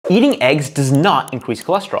Eating eggs does not increase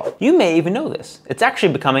cholesterol. You may even know this. It's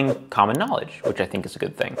actually becoming common knowledge, which I think is a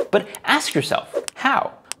good thing. But ask yourself,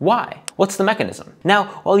 how? Why? What's the mechanism? Now,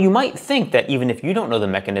 while you might think that even if you don't know the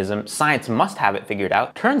mechanism, science must have it figured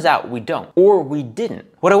out, turns out we don't, or we didn't.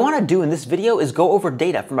 What I want to do in this video is go over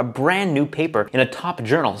data from a brand new paper in a top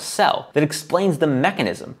journal, Cell, that explains the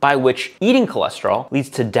mechanism by which eating cholesterol leads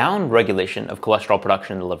to down-regulation of cholesterol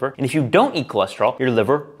production in the liver, and if you don't eat cholesterol, your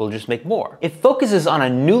liver will just make more. It focuses on a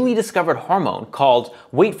newly discovered hormone called,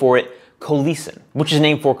 wait for it, Cholesin, which is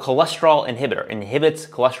named for cholesterol inhibitor, inhibits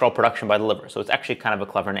cholesterol production by the liver. So it's actually kind of a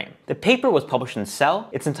clever name. The paper was published in Cell.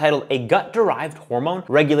 It's entitled A Gut-Derived Hormone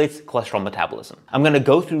Regulates Cholesterol Metabolism. I'm gonna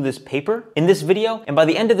go through this paper in this video, and by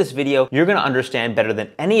the end of this video, you're gonna understand better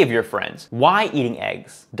than any of your friends why eating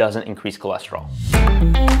eggs doesn't increase cholesterol.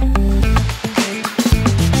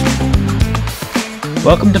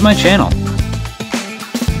 Welcome to my channel.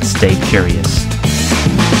 Stay curious.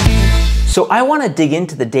 So I want to dig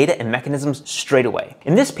into the data and mechanisms straight away.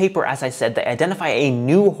 In this paper, as I said, they identify a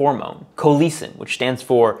new hormone, Cholesin, which stands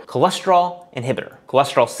for cholesterol inhibitor,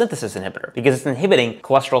 cholesterol synthesis inhibitor, because it's inhibiting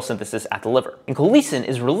cholesterol synthesis at the liver. And Cholesin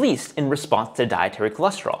is released in response to dietary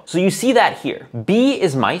cholesterol. So you see that here. B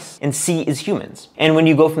is mice and C is humans. And when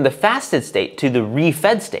you go from the fasted state to the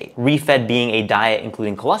refed state, refed being a diet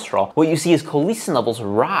including cholesterol, what you see is Cholesin levels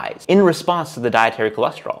rise in response to the dietary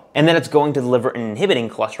cholesterol. And then it's going to the liver and inhibiting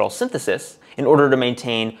cholesterol synthesis in order to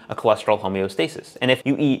maintain a cholesterol homeostasis. And if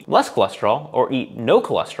you eat less cholesterol or eat no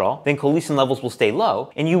cholesterol, then Cholesin levels will stay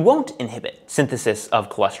low and you won't inhibit synthesis of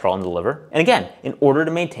cholesterol in the liver. And again, in order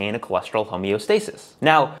to maintain a cholesterol homeostasis.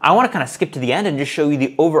 Now, I want to kind of skip to the end and just show you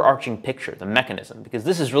the overarching picture, the mechanism, because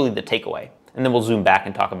this is really the takeaway. And then we'll zoom back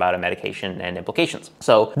and talk about a medication and implications.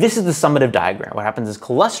 So this is the summative diagram. What happens is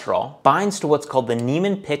cholesterol binds to what's called the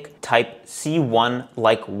Niemann-Pick type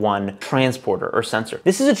C1-like 1 transporter or sensor.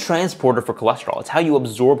 This is a transporter for cholesterol. It's how you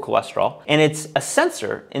absorb cholesterol. And it's a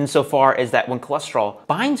sensor insofar as that when cholesterol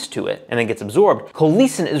binds to it and then gets absorbed,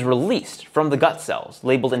 Cholesin is released from the gut cells,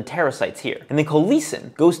 labeled enterocytes here. And then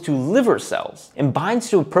Cholesin goes to liver cells and binds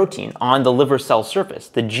to a protein on the liver cell surface,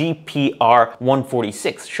 the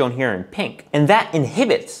GPR146, shown here in pink. And that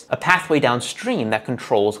inhibits a pathway downstream that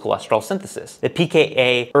controls cholesterol synthesis, the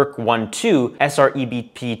PKA-ERK1-2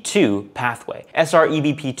 SREBP2 pathway.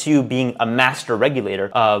 SREBP2 being a master regulator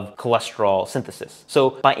of cholesterol synthesis.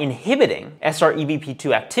 So by inhibiting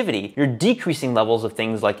SREBP2 activity, you're decreasing levels of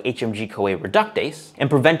things like HMG-CoA reductase and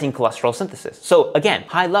preventing cholesterol synthesis. So again,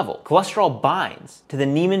 high level, cholesterol binds to the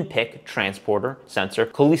Niemann-Pick transporter sensor.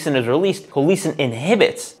 Cholesin is released. Cholesin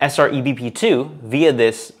inhibits SREBP2 via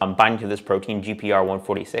this binding to this protein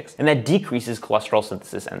GPR146, and that decreases cholesterol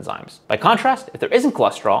synthesis enzymes. By contrast, if there isn't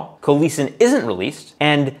cholesterol, Cholesin isn't released,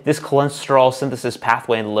 and this cholesterol synthesis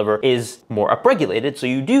pathway in the liver is more upregulated, so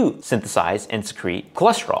you do synthesize and secrete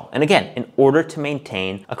cholesterol. And again, in order to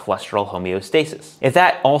maintain a cholesterol homeostasis. If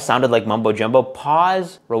that all sounded like mumbo jumbo,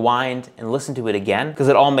 pause, rewind, and listen to it again, because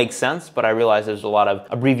it all makes sense, but I realize there's a lot of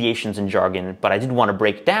abbreviations and jargon, but I did want to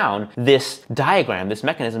break down this diagram, this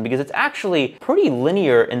mechanism, because it's actually pretty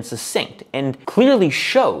linear and succinct, and clearly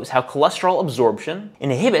shows how cholesterol absorption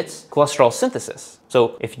inhibits cholesterol synthesis.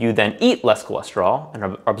 So if you then eat less cholesterol and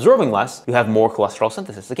are absorbing less, you have more cholesterol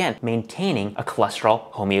synthesis. Again, maintaining a cholesterol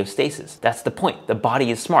homeostasis. That's the point. The body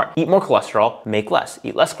is smart. Eat more cholesterol, make less.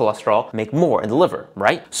 Eat less cholesterol, make more in the liver,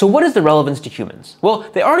 right? So what is the relevance to humans? Well,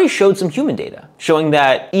 they already showed some human data showing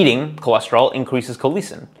that eating cholesterol increases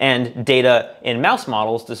Cholesin, and data in mouse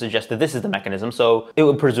models to suggest that this is the mechanism, so it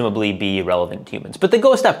would presumably be relevant to humans. But they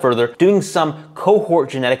go a step further, doing some cohort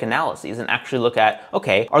genetic analyses and actually look at,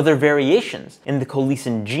 okay, are there variations in the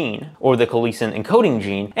Cholesin gene or the Cholesin encoding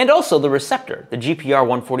gene and also the receptor, the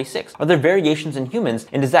GPR146? Are there variations in humans,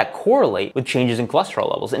 and does that correlate with changes in cholesterol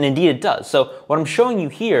levels? And indeed it does. So what I'm showing you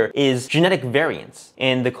here is genetic variance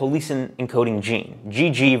in the Cholesin encoding gene,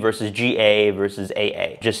 GG versus GA versus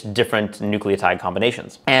AA, just different nucleotide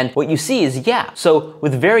combinations. And what you see is, yeah, so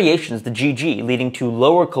with variations, the GG leading to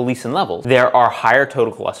lower Cholesin levels, there are higher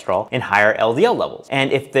total cholesterol and higher LDL levels.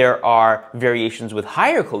 And if there are variations with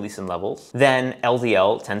higher Cholesin levels, then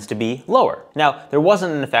LDL tends to be lower. Now, there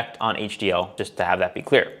wasn't an effect on HDL, just to have that be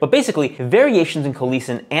clear. But basically, variations in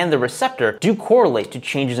Cholesin and the receptor do correlate to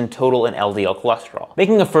changes in total and LDL cholesterol,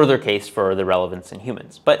 making a further case for the relevance in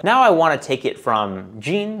humans. But now I want to take it from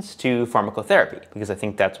genes to pharmacotherapy, because I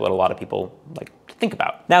think that's what a lot of people like to think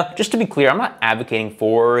about. Now, just to be clear, I'm not advocating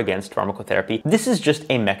for or against pharmacotherapy. This is just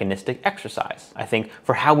a mechanistic exercise, I think,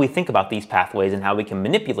 for how we think about these pathways and how we can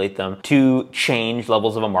manipulate them to change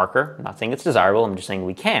levels of a marker. I'm not saying it's desirable, I'm just saying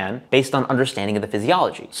we can, based on understanding of the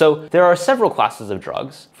physiology. So there are several classes of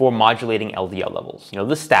drugs for modulating LDL levels. You know,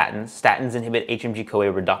 the statins. Statins inhibit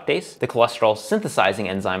HMG-CoA reductase, the cholesterol synthesizing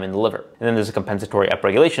enzyme in the liver. And then there's a compensatory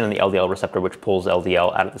upregulation in the LDL receptor, which pulls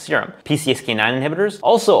LDL out of the serum. PCSK9 inhibitors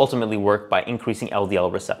also ultimately work by increasing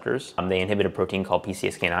LDL receptors. They inhibit a protein called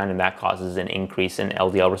PCSK9, and that causes an increase in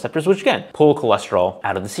LDL receptors, which again, pull cholesterol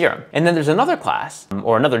out of the serum. And then there's another class,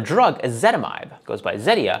 or another drug, ezetimibe, goes by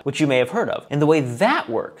Zetia, which you may have heard of. And the way that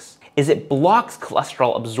works is it blocks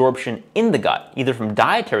cholesterol absorption in the gut, either from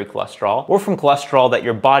dietary cholesterol or from cholesterol that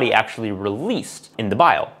your body actually released in the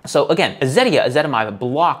bile. So again, ezetimibe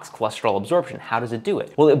blocks cholesterol absorption. How does it do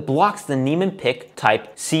it? Well, it blocks the Niemann-Pick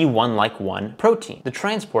type C1-like-1 protein, the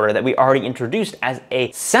transporter that we already introduced as a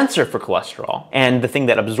sensor for cholesterol, and the thing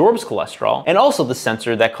that absorbs cholesterol, and also the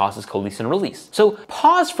sensor that causes cholesin release. So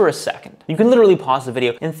pause for a second. You can literally pause the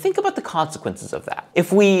video and think about the consequences of that.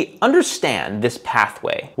 If we understand this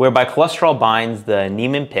pathway, whereby cholesterol binds the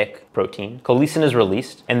Niemann-Pick protein, cholesin is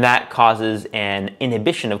released, and that causes an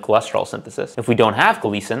inhibition of cholesterol synthesis. If we don't have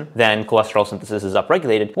cholesin, then cholesterol synthesis is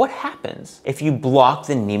upregulated. What happens if you block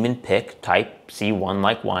the Niemann-Pick type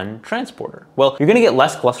C1-like-1 transporter? Well, you're gonna get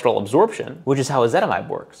less cholesterol absorption, which is how ezetimibe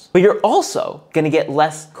works. But you're also gonna get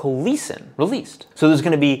less cholesin released. So there's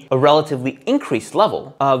gonna be a relatively increased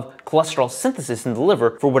level of cholesterol synthesis in the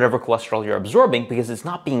liver for whatever cholesterol you're absorbing, because it's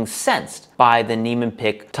not being sensed by the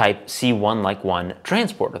Niemann-Pick type C1-like-1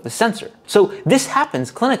 transporter, the sensor. So this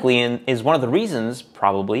happens clinically and is one of the reasons,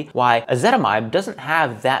 probably, why ezetimibe doesn't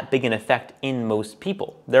have that big an effect in most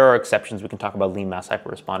people. There are exceptions. We can talk about lean mass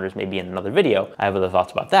hyperresponders maybe in another video. I have other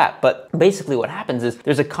thoughts about that. But basically what happens is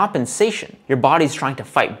there's a compensation. Your body's trying to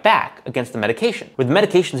fight back against the medication, where the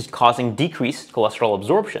medication is causing decreased cholesterol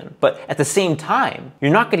absorption. But at the same time,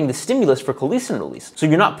 you're not getting the stimulus for cholesin release. So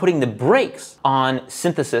you're not putting the brakes on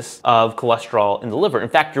synthesis of cholesterol in the liver. In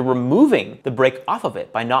fact, you're removing the brake off of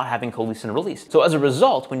it by not having cholesin released. So as a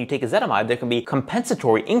result, when you take ezetimibe, there can be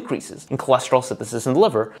compensatory increases in cholesterol synthesis in the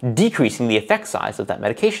liver, decreasing the effect size of that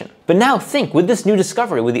medication. But now think, with this new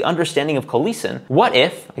discovery, with the understanding of cholesin, what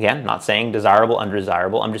if, again, not saying desirable,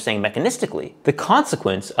 undesirable, I'm just saying mechanistically, the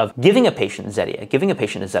consequence of giving a patient Zetia, giving a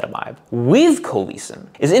patient ezetimibe with cholesin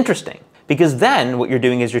is interesting. Because then what you're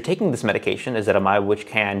doing is you're taking this medication, ezetimibe, which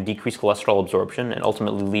can decrease cholesterol absorption and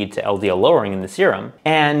ultimately lead to LDL lowering in the serum,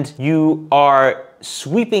 and you are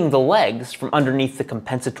sweeping the legs from underneath the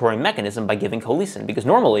compensatory mechanism by giving cholesin. Because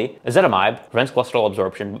normally, ezetimibe prevents cholesterol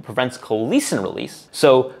absorption, but prevents cholesin release,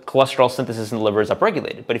 so cholesterol synthesis in the liver is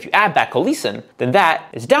upregulated. But if you add back cholesin, then that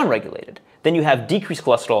is downregulated. Then you have decreased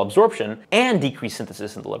cholesterol absorption and decreased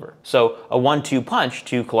synthesis in the liver. So a 1-2 punch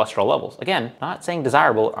to cholesterol levels. Again, not saying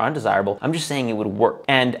desirable or undesirable, I'm just saying it would work.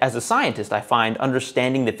 And as a scientist, I find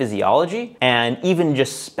understanding the physiology and even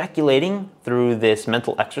just speculating through this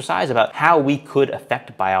mental exercise about how we could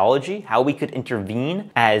affect biology, how we could intervene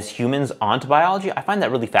as humans onto biology, I find that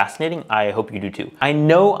really fascinating. I hope you do too. I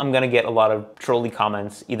know I'm gonna get a lot of trolly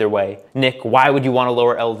comments either way. Nick, why would you want to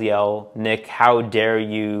lower LDL? Nick, how dare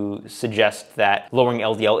you suggest that lowering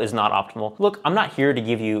LDL is not optimal? Look, I'm not here to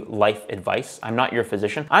give you life advice. I'm not your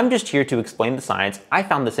physician. I'm just here to explain the science. I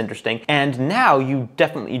found this interesting, and now you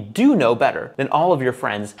definitely do know better than all of your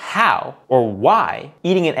friends how or why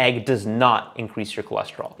eating an egg does not increase your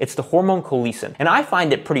cholesterol. It's the hormone cholesin, and I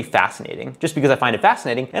find it pretty fascinating, just because I find it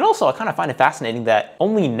fascinating, and also I kind of find it fascinating that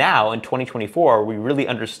only now in 2024 are we really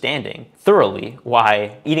understanding thoroughly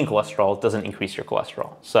why eating cholesterol doesn't increase your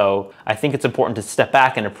cholesterol. So I think it's important to step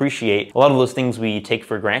back and appreciate a lot of those things we take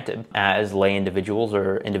for granted as lay individuals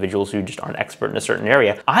or individuals who just aren't expert in a certain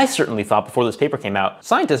area. I certainly thought before this paper came out,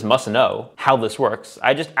 scientists must know how this works.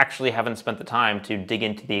 I just actually haven't spent the time to dig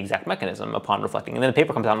into the exact mechanism upon reflecting. And then the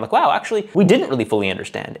paper comes out and I'm like, wow, actually, we didn't really fully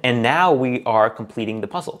understand. And now we are completing the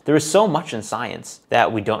puzzle. There is so much in science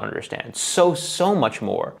that we don't understand. So much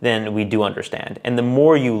more than we do understand. And the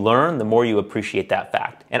more you learn, the more you appreciate that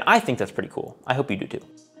fact. And I think that's pretty cool. I hope you do too.